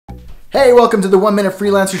Hey, welcome to the 1 Minute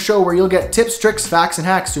Freelancer Show, where you'll get tips, tricks, facts, and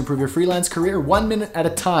hacks to improve your freelance career 1 minute at a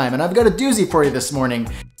time. And I've got a doozy for you this morning.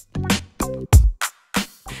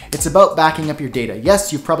 It's about backing up your data.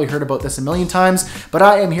 Yes, you've probably heard about this a million times, but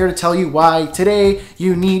I am here to tell you why today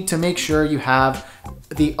you need to make sure you have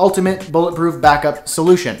the ultimate bulletproof backup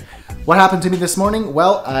solution. What happened to me this morning?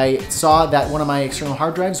 Well, I saw that one of my external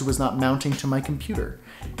hard drives was not mounting to my computer.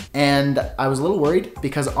 And I was a little worried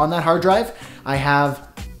because on that hard drive, I have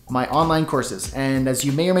my online courses. And as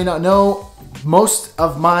you may or may not know, most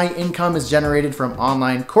of my income is generated from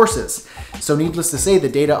online courses. So needless to say, the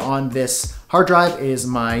data on this hard drive is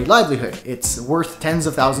my livelihood. It's worth tens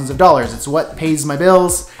of thousands of dollars. It's what pays my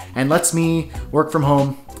bills and lets me work from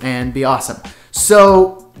home and be awesome.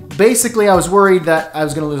 So basically, I was worried that I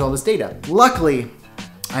was going to lose all this data. Luckily,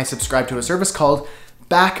 I subscribed to a service called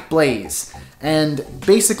Backblaze. And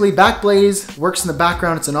basically, Backblaze works in the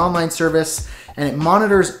background. It's an online service, and it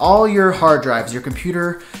monitors all your hard drives, your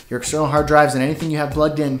computer, your external hard drives, and anything you have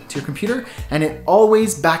plugged in to your computer, and it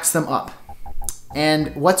always backs them up.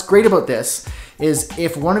 And what's great about this is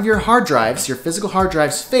if one of your hard drives, your physical hard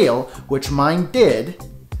drives fail, which mine did,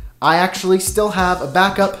 I actually still have a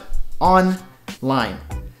backup online.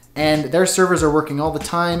 And their servers are working all the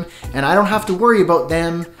time, and I don't have to worry about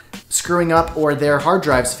them screwing up or their hard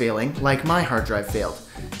drives failing like my hard drive failed.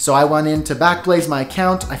 So I went into Backblaze, my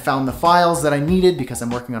account, I found the files that I needed because I'm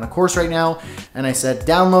working on a course right now, and I said,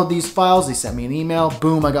 download these files. They sent me an email,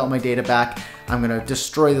 boom, I got my data back. I'm gonna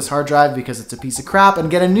destroy this hard drive because it's a piece of crap and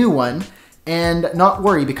get a new one and not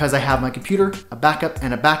worry because I have my computer, a backup,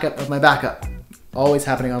 and a backup of my backup. Always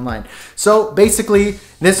happening online. So basically,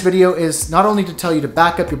 this video is not only to tell you to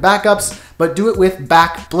back up your backups, but do it with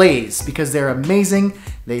Backblaze because they're amazing.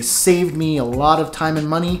 They saved me a lot of time and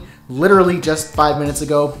money, literally just 5 minutes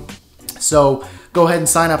ago. So go ahead and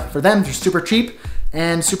sign up for them. They're super cheap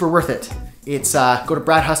and super worth it. It's go to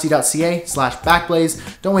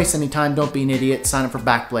bradhussey.ca/Backblaze. Don't waste any time. Don't be an idiot. Sign up for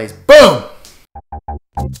Backblaze. Boom!